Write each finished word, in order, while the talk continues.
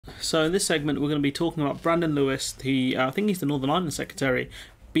So in this segment, we're going to be talking about Brandon Lewis, I think he's the Northern Ireland Secretary,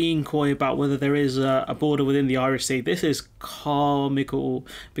 being coy about whether there is a border within the Irish Sea. This is comical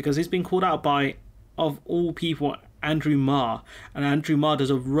because he's been called out by, of all people, Andrew Marr, and Andrew Marr does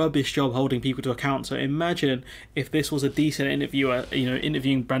a rubbish job holding people to account. So imagine if this was a decent interviewer,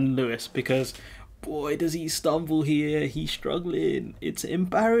 interviewing Brandon Lewis, because boy, does he stumble here. He's struggling. It's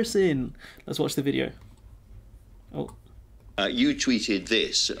embarrassing. Let's watch the video. Oh. You tweeted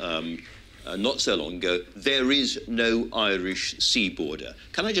this not so long ago. There is no Irish sea border.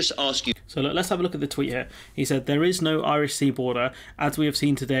 Can I just ask you? So let's have a look at the tweet here. He said, there is no Irish sea border. As we have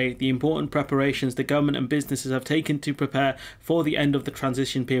seen today, the important preparations the government and businesses have taken to prepare for the end of the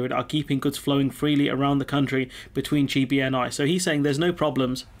transition period are keeping goods flowing freely around the country between GB and NI. So he's saying there's no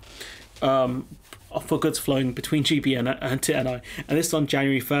problems for goods flowing between GB and to NI. And this is on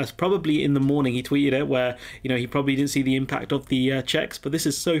January 1st, probably in the morning he tweeted it, where, he probably didn't see the impact of the checks. But this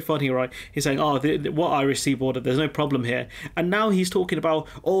is so funny, right? He's saying, what Irish sea border? There's no problem here. And now he's talking about,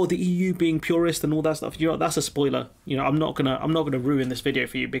 the EU being purist and all that stuff. That's a spoiler. I'm not gonna ruin this video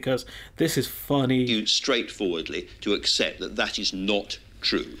for you because this is funny. You straightforwardly to accept that is not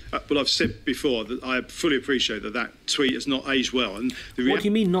true. But I've said before that I fully appreciate that tweet has not aged well. And what do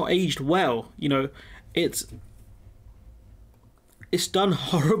you mean not aged well? It's done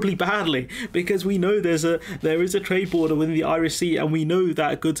horribly badly because we know there is a trade border within the Irish Sea, and we know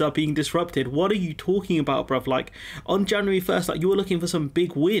that goods are being disrupted. What are you talking about, bruv? Like, on January 1st, you were looking for some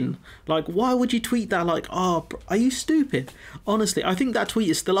big win. Like, why would you tweet that? Like, are you stupid? Honestly, I think that tweet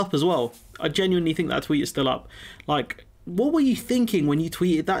is still up as well. I genuinely think that tweet is still up. Like, what were you thinking when you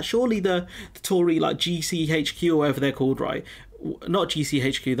tweeted that? Surely the Tory, GCHQ or whatever they're called, right? Not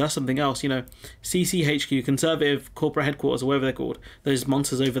GCHQ, that's something else, CCHQ, Conservative Corporate Headquarters, or whatever they're called. Those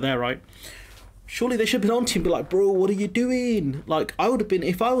monsters over there, right? Surely they should have been on to him and be like, bro, what are you doing? Like, I would have been,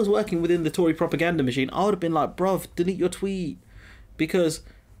 if I was working within the Tory propaganda machine, I would have been like, bruv, delete your tweet. Because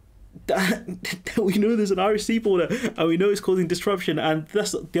we know there's an Irish sea border and we know it's causing disruption, and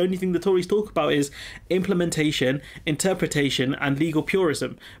that's the only thing the Tories talk about is implementation, interpretation and legal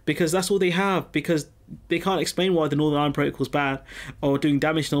purism, because that's all they have, because they can't explain why the Northern Ireland Protocol is bad or doing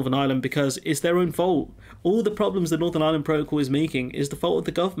damage to Northern Ireland, because it's their own fault. All the problems the Northern Ireland Protocol is making is the fault of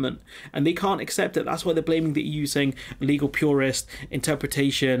the government, and they can't accept it. That's why they're blaming the EU, saying legal purist,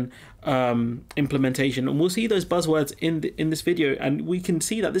 interpretation, implementation. And we'll see those buzzwords in this video, and we can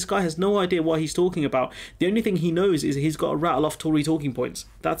see that this guy has no idea what he's talking about. The only thing he knows is he's got to rattle off Tory talking points.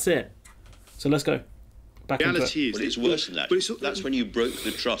 That's it. So let's go. Reality is, well, it's worse than that. That's when you broke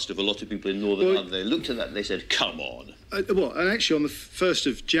the trust of a lot of people in Northern Ireland. They looked at that and they said, come on. And actually on the 1st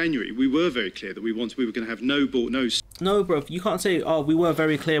of January, we were very clear that we were going to have no... No, bro, you can't say, we were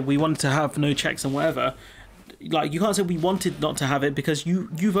very clear, we wanted to have no checks and whatever. Like, you can't say we wanted not to have it, because you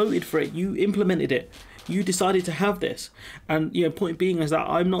voted for it, you implemented it. You decided to have this. And, point being is that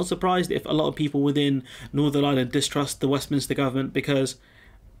I'm not surprised if a lot of people within Northern Ireland distrust the Westminster government, because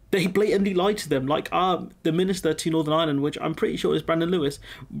they blatantly lied to them. Like, the minister to Northern Ireland, which I'm pretty sure is Brandon Lewis,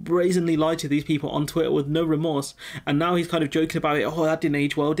 brazenly lied to these people on Twitter with no remorse. And now he's kind of joking about it. Oh, that didn't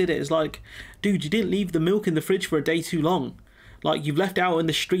age well, did it? It's like, dude, you didn't leave the milk in the fridge for a day too long. Like, you've left out in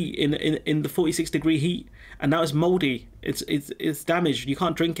the street in the 46-degree heat, and now it's mouldy. It's damaged. You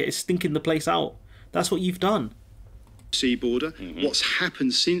can't drink it. It's stinking the place out. That's what you've done. Sea border. What's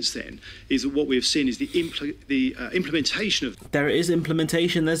happened since then is that what we have seen is the implementation of... There is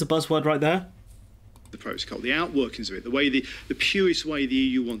implementation. There's a buzzword right there. The protocol, the outworkings of it, the way the purest way the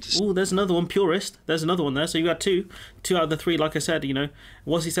EU want to... Oh, there's another one, purist. There's another one there. So you got two out of the three. Like I said,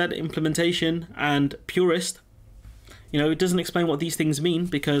 what's he said? Implementation and purist. It doesn't explain what these things mean,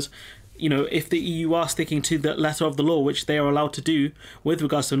 because if the EU are sticking to the letter of the law, which they are allowed to do with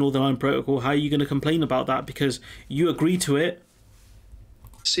regards to the Northern Ireland Protocol, how are you going to complain about that? Because you agree to it.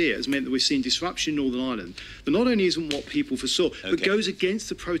 It has meant that we're seeing disruption in Northern Ireland that not only isn't what people foresaw, but goes against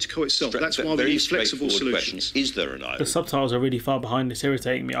the protocol itself. That's why we need flexible solutions. Is there an Irish? The subtitles are really far behind. It's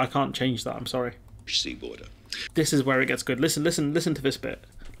irritating me. I can't change that. I'm sorry. Sea border. This is where it gets good. Listen to this bit.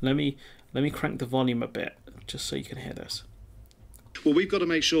 Let me crank the volume a bit, just so you can hear this. Well, we've got to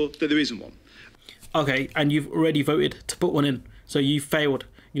make sure that there isn't one. Okay, and you've already voted to put one in, so you failed.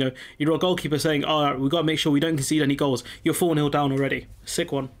 You're a goalkeeper saying, we've got to make sure we don't concede any goals. You're 4-0 down already.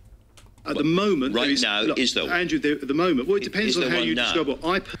 Sick one. At the moment, is there one? Andrew, at the moment, well, it depends on how you describe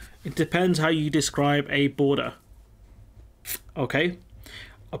what It depends how you describe a border. Okay?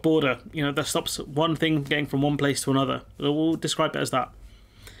 A border, that stops one thing getting from one place to another. We'll describe it as that.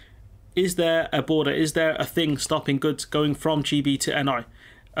 Is there a border? Is there a thing stopping goods going from GB to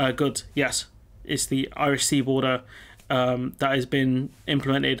NI? Goods, yes. It's the Irish sea border. that has been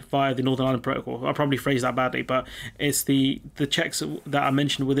implemented via the Northern Ireland Protocol. I'll probably phrase that badly, but it's the checks that are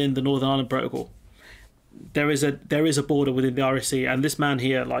mentioned within the Northern Ireland Protocol. There is a border within the RSC, and this man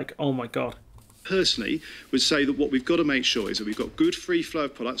here, like, oh my god. Personally, would say that what we've got to make sure is that we've got good free flow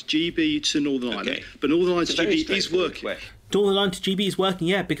of products, GB to Northern Ireland, but Northern Ireland to GB is working. Northern Ireland to GB is working,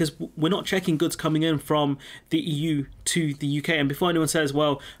 yeah, because we're not checking goods coming in from the EU to the UK. And before anyone says,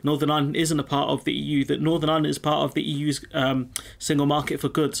 well, Northern Ireland isn't a part of the EU, that Northern Ireland is part of the EU's single market for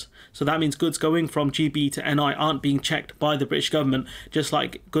goods. So that means goods going from GB to NI aren't being checked by the British government, just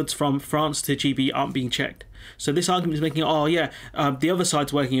like goods from France to GB aren't being checked. So this argument is making, oh yeah, the other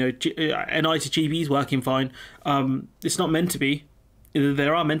side's working, NI to GB is working fine. It's not meant to be.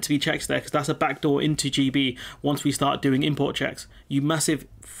 There are meant to be checks there because that's a backdoor into GB once we start doing import checks. You massive...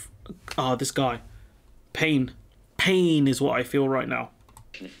 this guy. Pain is what I feel right now.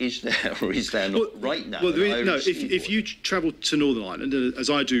 Is there or is there not right now? Well, if you travel to Northern Ireland, as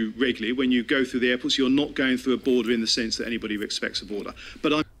I do regularly, when you go through the airports, you're not going through a border in the sense that anybody expects a border.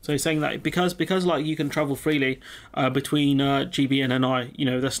 But so he's saying that because like you can travel freely between GB and NI,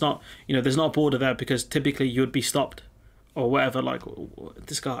 there's not a border there because typically you would be stopped or whatever. Like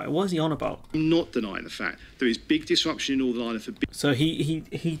this guy, what is he on about? I'm not denying the fact there is big disruption in Northern Ireland So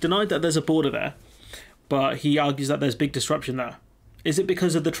he denied that there's a border there, but he argues that there's big disruption there. Is it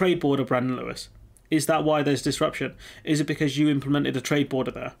because of the trade border, Brandon Lewis? Is that why there's disruption? Is it because you implemented a trade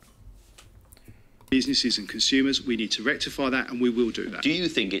border there? Businesses and consumers, we need to rectify that, and we will do that. Do you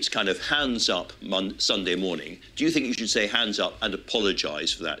think it's kind of hands up Sunday morning? Do you think you should say hands up and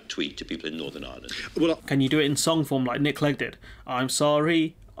apologise for that tweet to people in Northern Ireland? Well, can you do it in song form like Nick Clegg did? I'm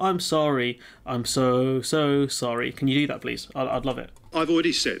sorry, I'm sorry, I'm so sorry. Can you do that, please? I'd love it. I've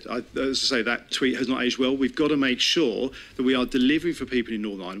already said, as I say, that tweet has not aged well. We've got to make sure that we are delivering for people in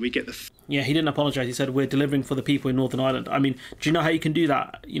Northern Ireland. We get the... Yeah, he didn't apologise. He said, we're delivering for the people in Northern Ireland. I mean, do you know how you can do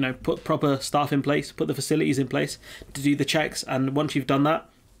that? Put proper staff in place, put the facilities in place to do the checks. And once you've done that,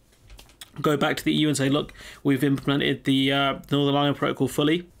 go back to the EU and say, look, we've implemented the Northern Ireland Protocol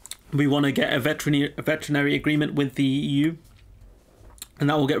fully. We want to get a veterinary agreement with the EU. And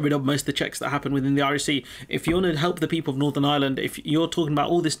that will get rid of most of the checks that happen within the RSC. If you want to help the people of Northern Ireland, if you're talking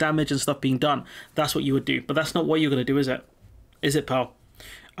about all this damage and stuff being done, that's what you would do. But that's not what you're going to do, is it? Is it, pal?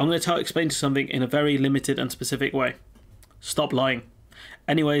 I'm going to explain to something in a very limited and specific way. Stop lying.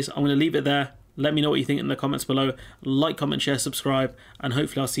 Anyways, I'm going to leave it there. Let me know what you think in the comments below. Like, comment, share, subscribe, and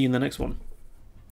hopefully I'll see you in the next one.